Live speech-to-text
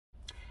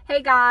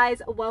Hey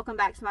guys, welcome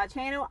back to my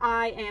channel.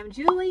 I am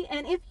Julie,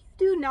 and if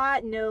you do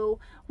not know,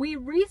 we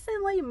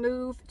recently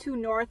moved to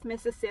North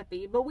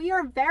Mississippi, but we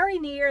are very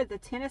near the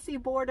Tennessee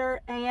border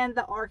and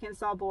the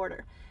Arkansas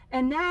border.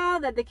 And now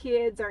that the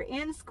kids are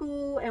in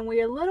school and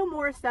we're a little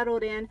more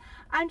settled in,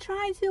 I'm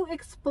trying to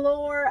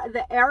explore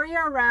the area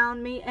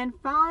around me and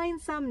find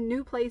some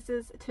new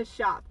places to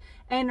shop.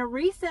 And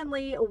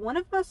recently, one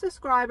of my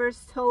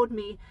subscribers told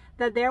me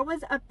that there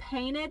was a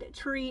painted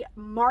tree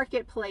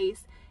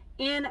marketplace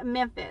in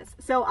Memphis.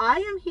 So I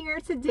am here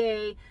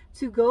today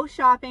to go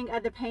shopping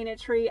at the Painted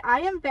Tree.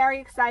 I am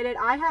very excited.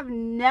 I have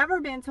never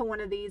been to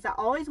one of these. I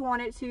always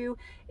wanted to.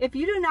 If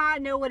you do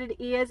not know what it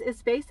is,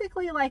 it's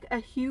basically like a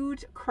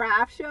huge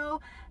craft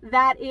show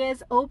that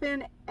is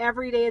open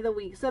every day of the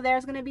week. So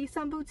there's going to be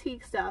some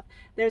boutique stuff.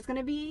 There's going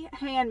to be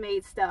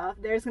handmade stuff.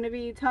 There's going to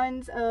be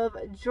tons of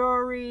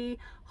jewelry,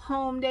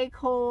 home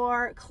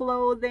decor,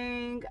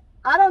 clothing.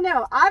 I don't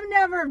know. I've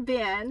never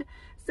been.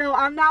 So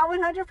I'm not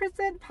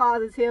 100%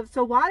 positive.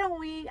 So why don't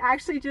we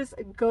actually just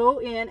go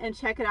in and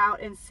check it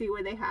out and see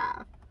what they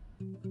have.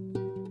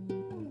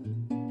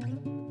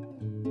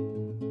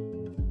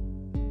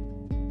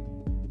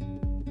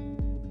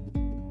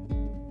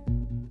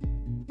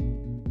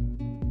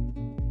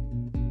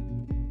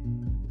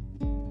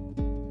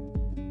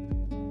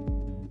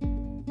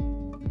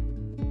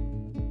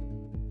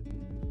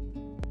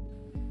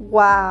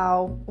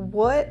 Wow,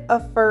 what a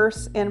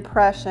first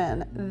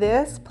impression.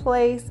 This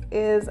place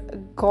is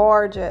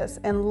gorgeous,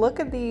 and look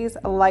at these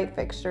light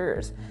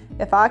fixtures.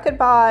 If I could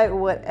buy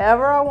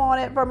whatever I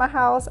wanted for my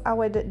house, I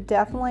would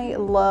definitely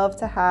love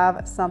to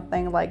have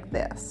something like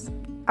this.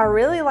 I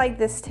really like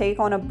this take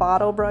on a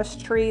bottle brush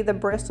tree. The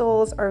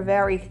bristles are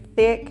very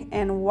thick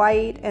and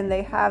white, and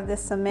they have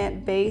this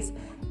cement base,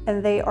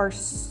 and they are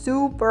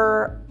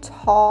super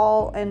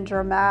tall and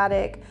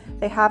dramatic.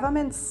 They have them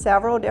in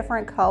several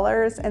different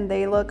colors and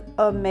they look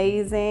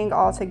amazing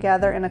all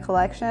together in a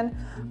collection.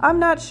 I'm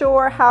not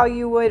sure how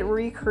you would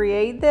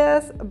recreate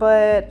this,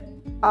 but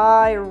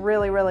I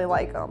really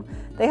like them.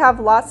 They have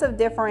lots of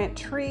different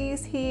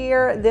trees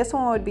here. This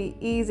one would be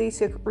easy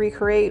to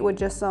recreate with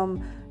just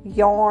some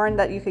yarn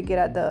that you could get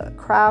at the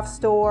craft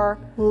store.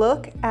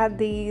 Look at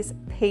these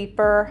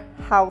paper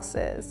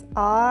houses.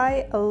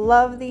 I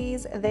love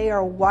these. They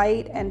are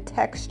white and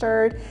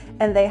textured,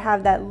 and they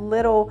have that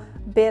little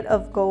bit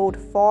of gold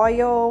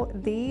foil.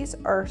 These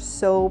are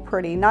so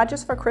pretty, not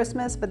just for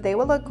Christmas, but they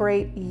will look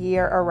great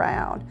year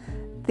around.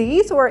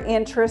 These were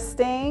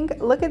interesting.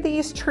 Look at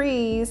these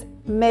trees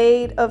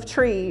made of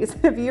trees.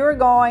 If you were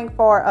going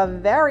for a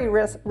very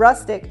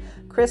rustic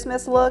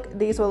Christmas look,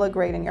 these will look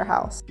great in your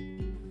house.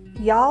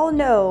 Y'all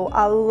know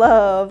I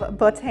love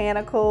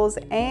botanicals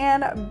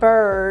and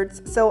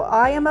birds, so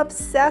I am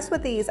obsessed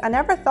with these. I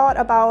never thought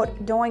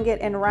about doing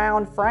it in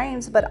round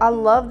frames, but I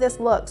love this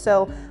look,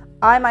 so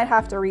I might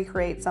have to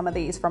recreate some of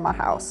these for my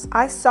house.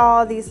 I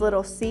saw these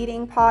little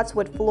seating pots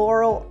with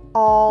floral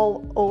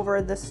all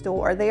over the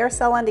store. They are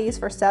selling these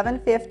for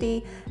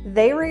 $7.50.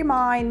 They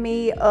remind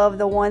me of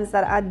the ones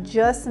that I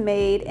just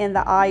made in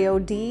the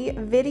IOD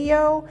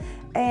video.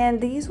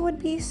 And these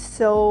would be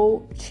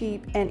so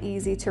cheap and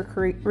easy to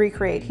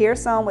recreate.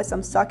 Here's some with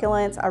some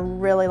succulents. I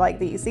really like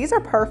these. These are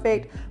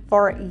perfect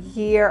for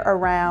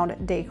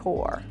year-round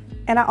decor.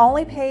 And I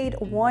only paid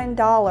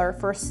 $1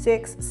 for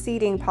 6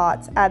 seating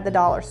pots at the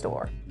dollar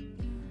store.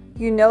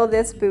 You know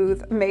this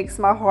booth makes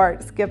my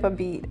heart skip a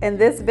beat. And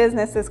this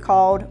business is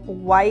called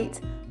White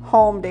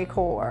Home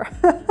Decor.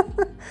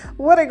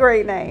 What a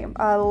great name.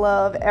 I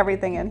love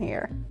everything in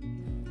here.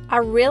 I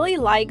really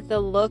like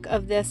the look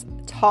of this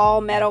tall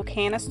metal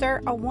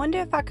canister. I wonder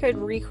if I could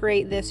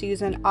recreate this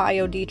using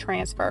IOD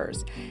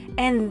transfers.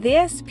 And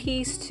this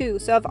piece too.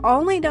 So I've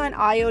only done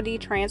IOD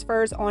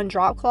transfers on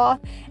drop cloth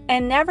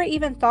and never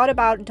even thought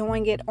about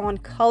doing it on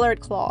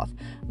colored cloth.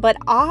 But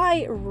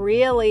I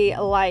really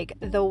like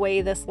the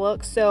way this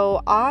looks,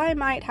 so I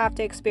might have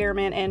to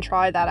experiment and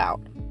try that out.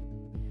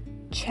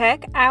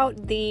 Check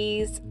out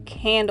these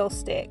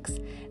candlesticks.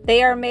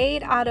 They are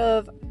made out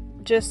of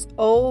just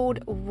old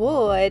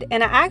wood,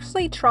 and I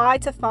actually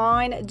tried to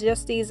find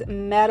just these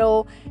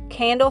metal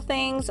candle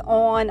things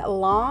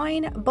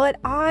online, but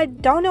I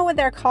don't know what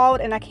they're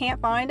called and I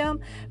can't find them,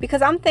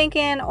 because I'm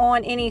thinking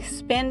on any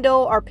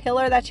spindle or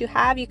pillar that you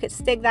have, you could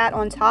stick that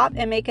on top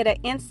and make it an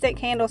instant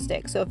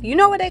candlestick. So if you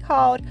know what they're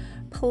called,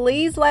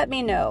 please let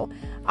me know.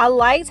 I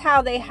liked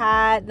how they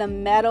had the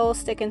metal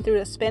sticking through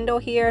the spindle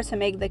here to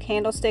make the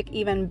candlestick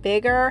even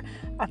bigger.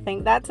 I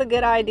think that's a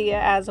good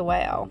idea as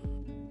well.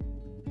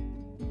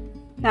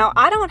 Now,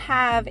 I don't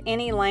have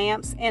any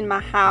lamps in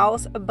my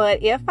house,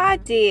 but if I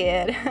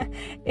did,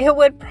 it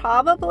would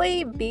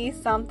probably be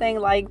something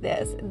like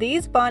this.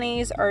 These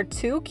bunnies are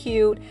too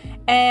cute,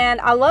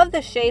 and I love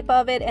the shape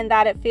of it and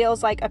that it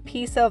feels like a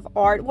piece of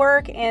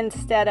artwork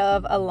instead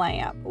of a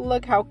lamp.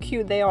 Look how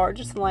cute they are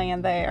just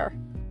laying there.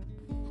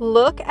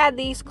 Look at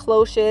these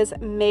cloches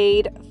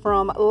made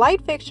from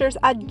light fixtures.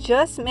 I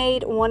just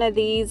made one of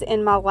these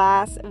in my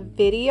last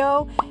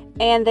video,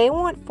 and they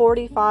want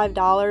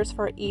 $45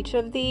 for each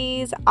of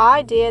these.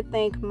 I did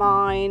think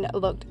mine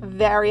looked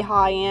very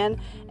high end,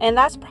 and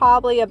that's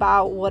probably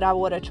about what I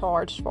would have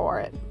charged for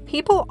it.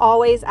 People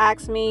always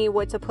ask me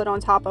what to put on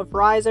top of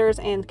risers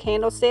and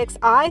candlesticks.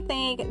 I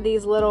think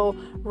these little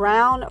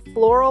round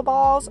floral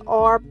balls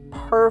are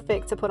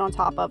perfect to put on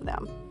top of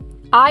them.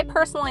 I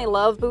personally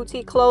love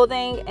boutique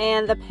clothing,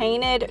 and the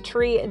painted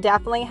tree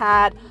definitely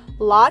had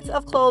lots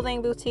of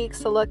clothing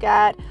boutiques to look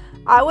at.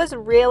 I was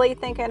really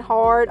thinking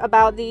hard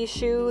about these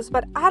shoes,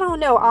 but I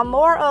don't know. I'm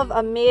more of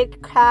a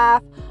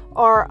mid-calf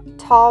or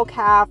tall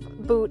calf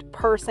boot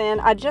person.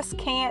 I just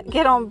can't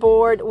get on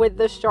board with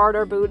the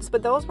starter boots,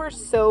 but those were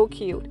so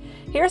cute.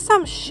 Here's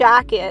some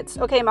shackets.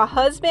 Okay, my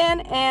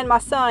husband and my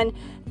son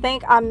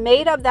think I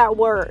made up that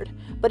word,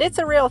 but it's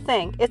a real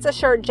thing. It's a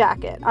shirt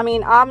jacket. I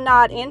mean, I'm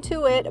not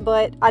into it,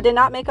 but I did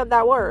not make up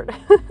that word.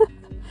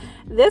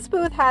 This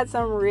booth had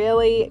some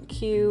really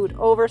cute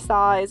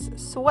oversized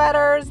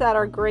sweaters that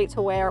are great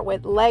to wear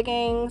with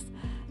leggings.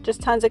 Just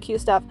tons of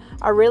cute stuff.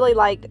 I really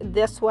liked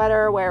this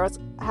sweater where it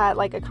had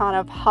like a kind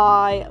of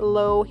high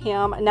low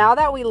hem. Now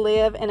that we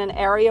live in an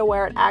area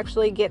where it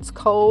actually gets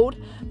cold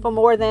for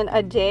more than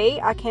a day,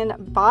 I can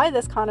buy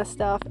this kind of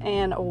stuff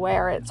and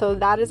wear it, so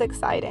that is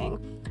exciting.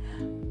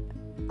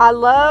 I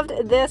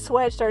loved this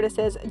sweatshirt. It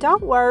says,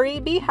 "Don't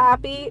worry, be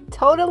happy."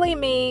 Totally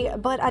me,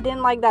 but I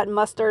didn't like that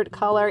mustard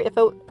color. If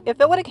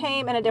it would have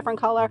came in a different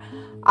color,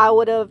 I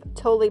would have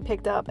totally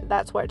picked up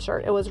that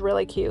sweatshirt. It was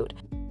really cute.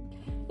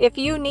 If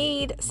you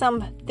need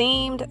some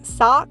themed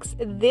socks,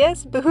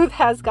 this booth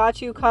has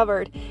got you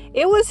covered.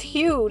 It was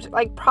huge,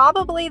 like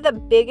probably the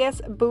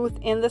biggest booth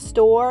in the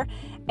store,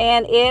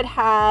 and it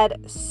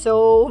had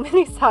so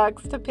many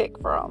socks to pick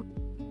from.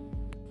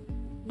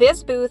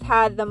 This booth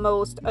had the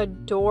most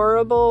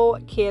adorable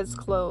kids'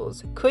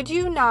 clothes. Could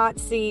you not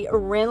see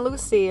Ren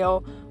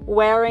Lucille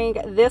wearing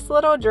this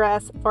little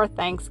dress for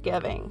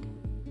Thanksgiving?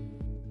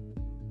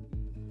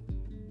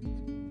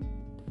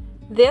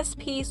 This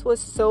piece was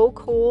so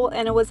cool,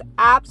 and it was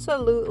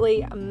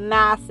absolutely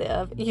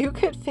massive. You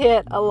could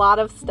fit a lot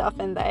of stuff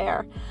in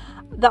there.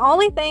 The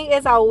only thing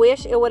is I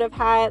wish it would have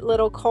had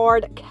little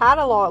card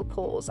catalog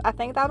pulls. I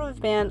think that would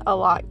have been a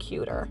lot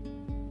cuter.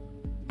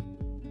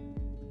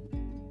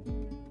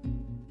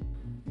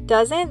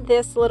 Doesn't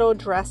this little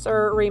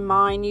dresser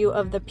remind you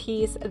of the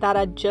piece that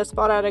I just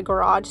bought at a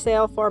garage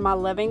sale for my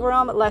living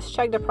room? Let's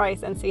check the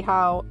price and see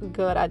how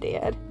good I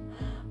did.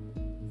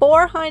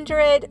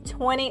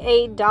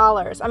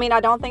 $428. I mean,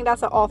 I don't think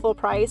that's an awful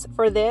price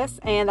for this,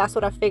 and that's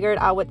what I figured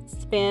I would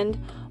spend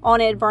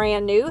on it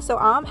brand new, so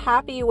I'm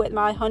happy with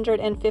my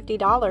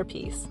 $150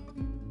 piece.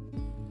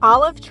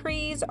 Olive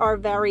trees are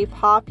very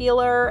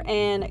popular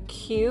and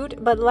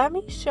cute, but let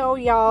me show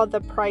y'all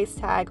the price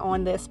tag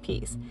on this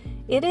piece.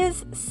 It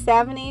is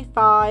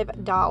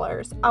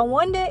 $75. I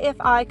wonder if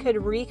I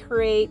could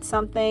recreate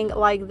something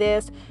like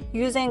this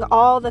using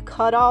all the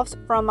cutoffs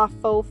from my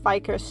faux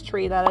ficus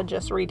tree that I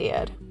just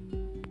redid.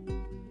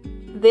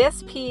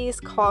 This piece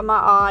caught my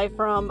eye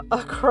from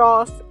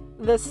across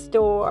the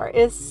store.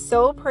 It's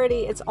so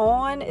pretty. It's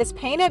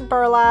painted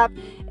burlap,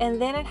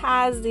 and then it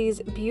has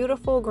these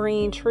beautiful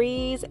green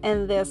trees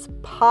and this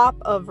pop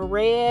of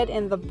red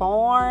in the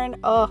barn.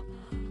 Oh,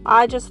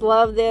 I just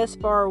love this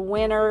for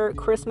winter,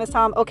 Christmas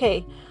time.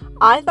 Okay,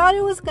 I thought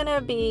it was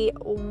gonna be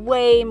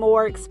way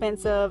more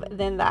expensive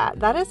than that.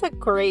 That is a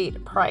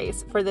great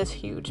price for this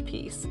huge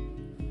piece.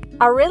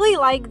 I really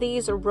like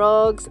these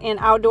rugs in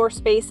outdoor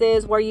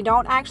spaces where you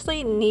don't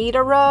actually need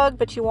a rug,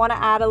 but you want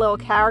to add a little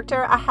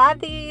character. I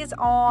had these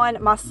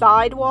on my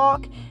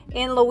sidewalk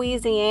in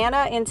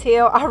Louisiana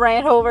until I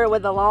ran over it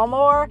with a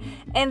lawnmower,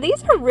 and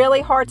these are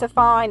really hard to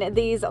find,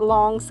 these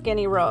long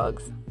skinny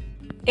rugs.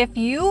 If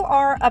you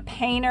are a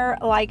painter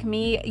like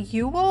me,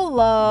 you will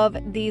love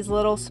these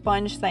little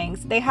sponge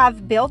things. They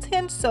have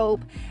built-in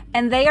soap,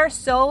 and they are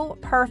so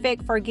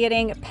perfect for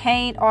getting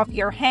paint off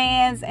your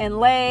hands and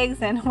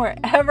legs and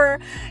wherever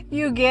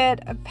you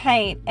get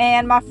paint.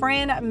 And my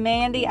friend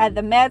Mandy at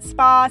the Med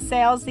Spa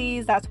sells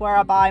these. That's where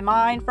I buy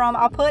mine from.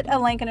 I'll put a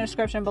link in the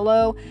description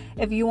below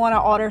if you want to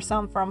order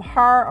some from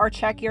her, or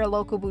check your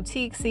local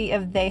boutique, see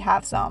if they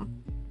have some.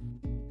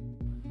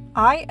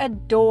 I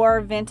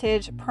adore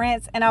vintage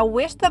prints, and I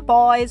wish the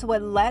boys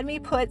would let me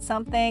put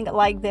something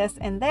like this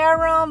in their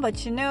room,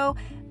 but you know,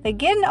 they're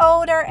getting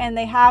older and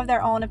they have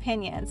their own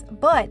opinions,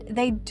 but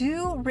they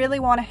do really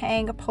want to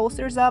hang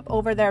posters up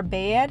over their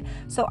bed.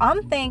 So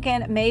I'm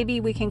thinking maybe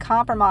we can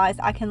compromise.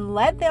 I can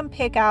let them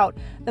pick out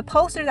the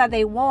poster that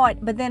they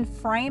want, but then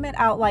frame it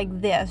out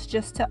like this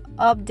just to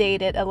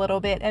update it a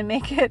little bit and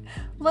make it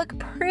look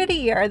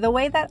prettier the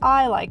way that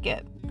I like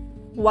it.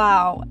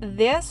 Wow,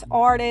 this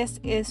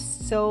artist is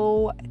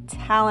so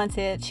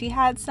talented. She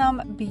had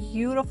some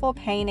beautiful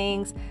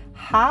paintings.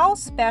 How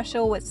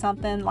special would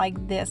something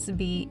like this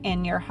be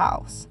in your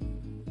house?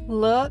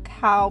 Look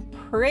how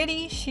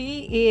pretty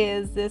she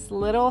is, this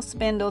little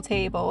spindle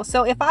table.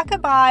 So if I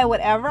could buy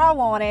whatever I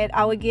wanted,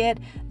 I would get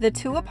the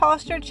 2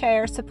 upholstered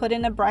chairs to put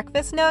in a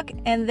breakfast nook,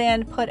 and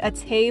then put a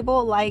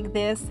table like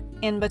this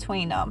in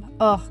between them.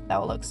 Oh, that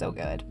would look so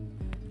good.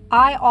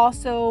 I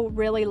also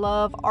really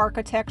love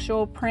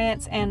architectural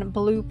prints and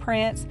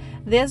blueprints.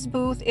 This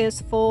booth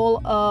is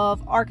full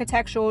of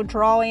architectural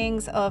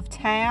drawings of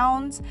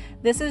towns.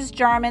 This is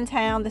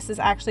Germantown. This is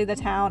actually the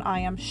town I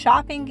am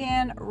shopping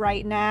in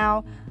right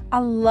now. I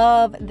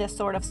love this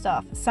sort of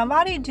stuff.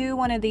 Somebody do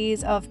one of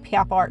these of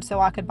pop art so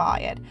I could buy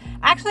it.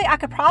 Actually, I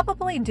could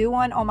probably do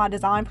one on my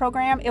design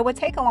program. It would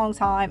take a long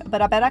time,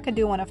 but I bet I could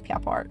do one of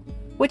pop art,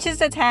 which is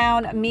the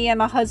town me and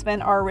my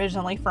husband are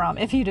originally from,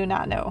 if you do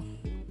not know.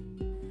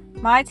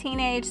 My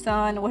teenage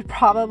son would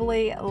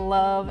probably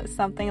love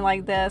something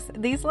like this.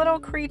 These little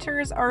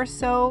creatures are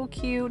so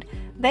cute.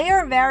 They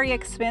are very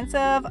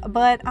expensive,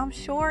 but I'm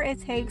sure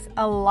it takes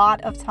a lot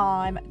of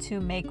time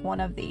to make one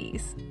of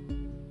these.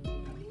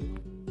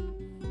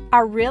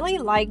 I really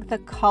like the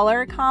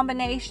color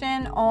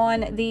combination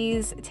on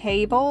these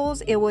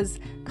tables. It was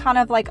kind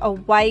of like a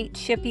white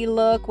chippy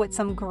look with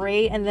some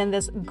gray and then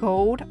this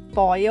gold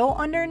foil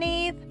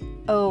underneath.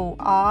 Oh,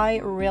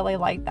 I really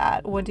like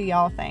that. What do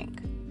y'all think?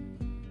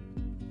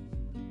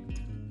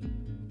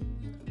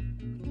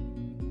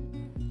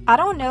 I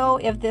don't know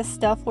if this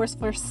stuff was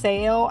for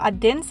sale. I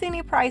didn't see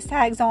any price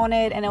tags on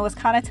it and it was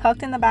kind of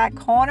tucked in the back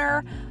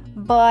corner,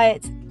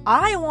 but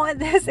I want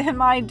this in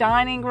my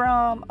dining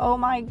room. Oh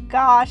my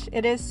gosh,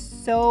 it is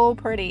so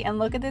pretty. And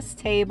look at this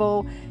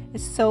table.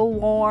 It's so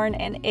worn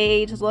and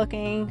aged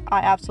looking.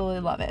 I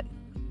absolutely love it.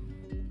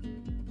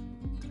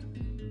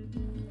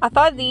 I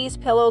thought these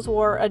pillows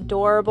were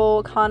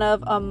adorable, kind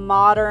of a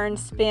modern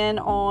spin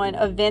on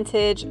a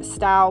vintage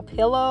style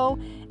pillow.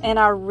 And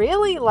I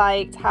really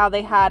liked how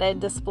they had it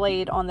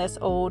displayed on this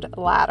old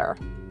ladder.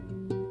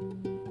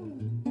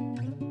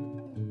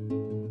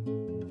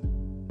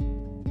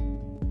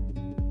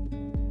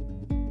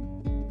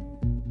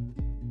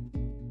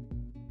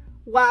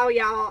 Wow,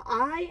 y'all,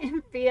 I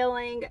am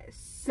feeling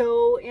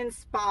so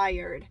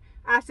inspired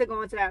after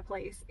going to that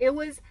place. It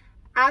was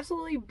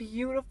absolutely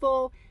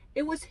beautiful.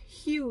 It was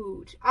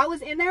huge. I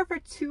was in there for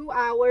 2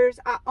 hours.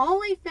 I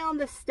only filmed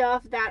the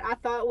stuff that I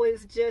thought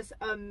was just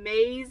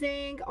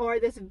amazing, or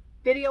this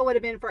video would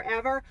have been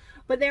forever.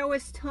 But there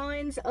was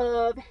tons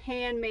of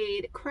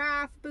handmade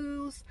craft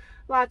booths,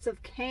 lots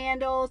of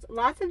candles,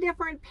 lots of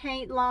different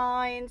paint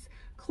lines,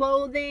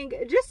 clothing,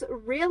 just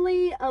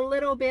really a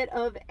little bit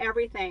of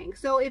everything.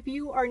 So if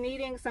you are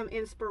needing some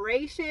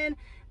inspiration,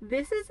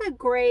 this is a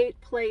great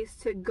place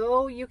to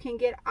go. You can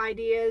get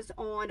ideas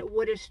on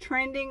what is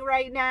trending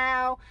right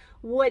now,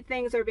 what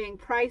things are being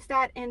priced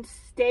at, and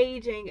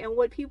staging, and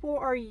what people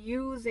are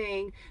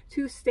using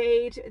to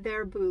stage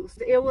their booths.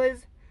 It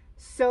was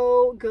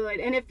so good.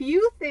 And if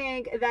you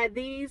think that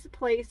these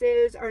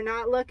places are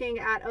not looking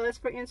at us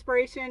for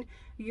inspiration,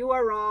 you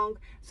are wrong.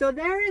 So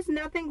there is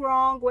nothing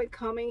wrong with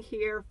coming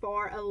here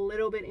for a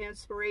little bit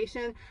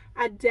inspiration.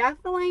 I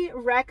definitely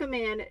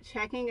recommend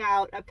checking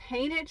out a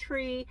painted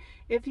tree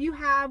if you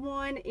have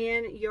one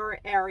in your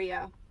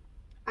area.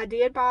 I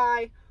did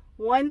buy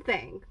one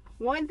thing,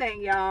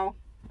 y'all.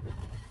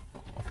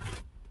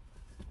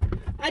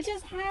 I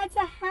just had to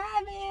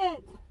have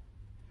it.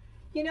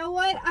 You know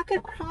what? I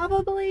could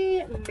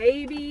probably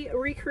maybe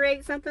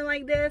recreate something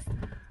like this,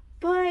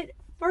 but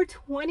for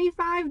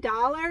 $25,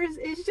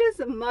 it's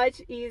just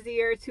much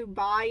easier to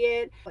buy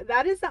it.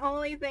 That is the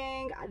only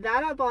thing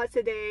that I bought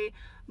today,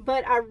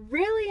 but I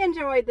really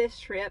enjoyed this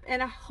trip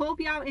and I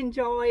hope y'all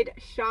enjoyed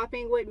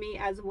shopping with me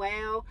as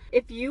well.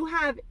 If you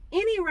have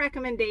any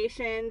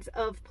recommendations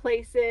of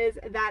places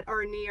that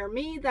are near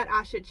me that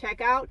I should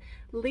check out,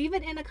 leave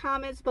it in the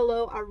comments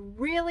below. I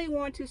really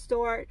want to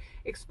start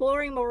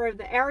exploring more of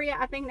the area.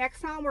 I think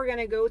next time we're going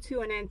to go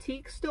to an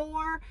antique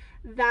store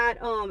that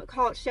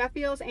called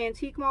Sheffield's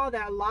Antique Mall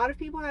that a lot of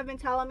people have been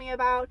telling me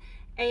about,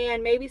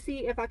 and maybe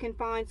see if I can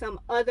find some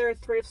other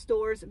thrift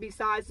stores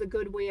besides the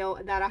Goodwill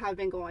that I have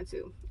been going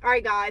to. All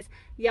right, guys,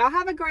 y'all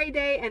have a great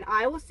day and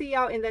I will see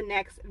y'all in the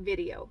next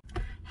video.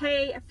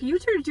 Hey,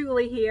 Future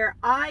Julie here.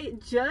 I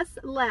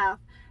just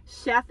left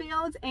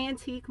Sheffield's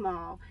Antique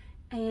Mall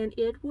and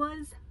it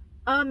was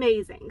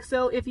amazing.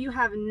 So if you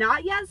have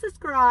not yet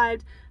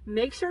subscribed,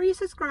 make sure you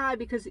subscribe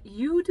because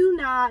you do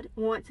not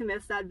want to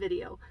miss that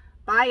video.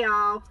 Bye,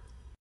 y'all.